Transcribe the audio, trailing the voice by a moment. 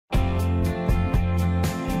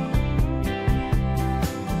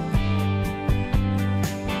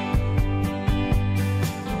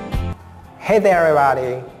Hey there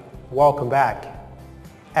everybody, welcome back.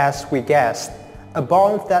 As we guessed, a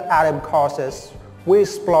bond that Adam causes, we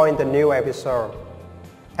explore in the new episode.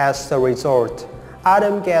 As a result,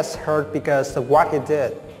 Adam gets hurt because of what he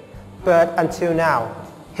did. But until now,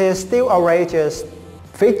 he is still outrageous.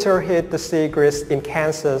 Victor hid the secrets in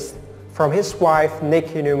Kansas from his wife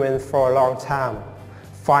Nikki Newman for a long time.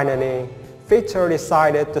 Finally, Victor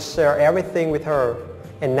decided to share everything with her,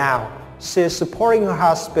 and now she is supporting her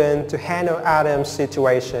husband to handle Adam's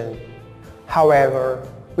situation. However,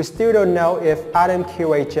 we still don't know if Adam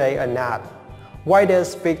killed AJ or not. Why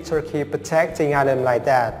does Victor keep protecting Adam like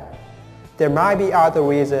that? There might be other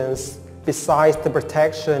reasons besides the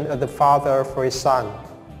protection of the father for his son.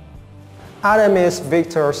 Adam is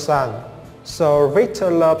Victor's son, so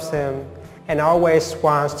Victor loves him and always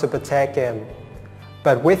wants to protect him.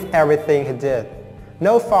 But with everything he did,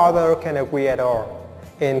 no father can agree at all,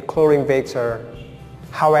 including Victor.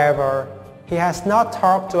 However, he has not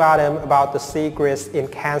talked to Adam about the secrets in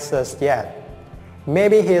Kansas yet.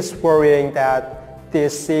 Maybe he is worrying that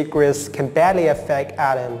these secrets can badly affect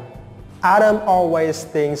Adam. Adam always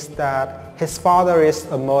thinks that his father is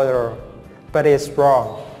a murderer, but it's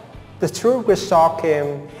wrong. The truth will shock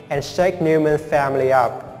him and shake Newman's family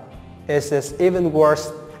up. It is even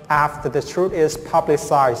worse after the truth is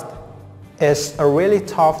publicized. It's a really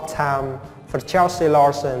tough time for Chelsea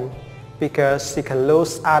Lawson because she can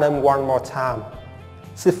lose Adam one more time.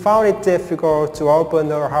 She found it difficult to open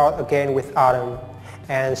her heart again with Adam,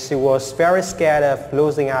 and she was very scared of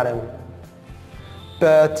losing Adam.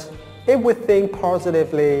 But if we think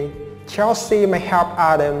positively, Chelsea may help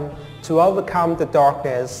Adam to overcome the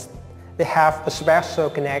darkness. They have a special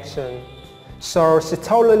connection, so she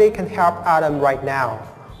totally can help Adam right now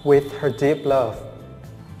with her deep love.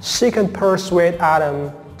 She can persuade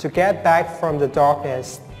Adam to get back from the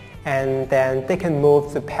darkness, and then they can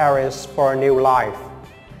move to Paris for a new life.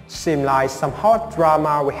 Seems like some hot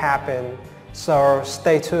drama will happen, so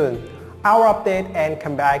stay tuned. I'll update and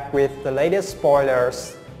come back with the latest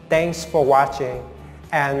spoilers. Thanks for watching,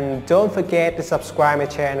 and don't forget to subscribe my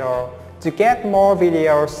channel to get more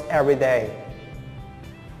videos every day.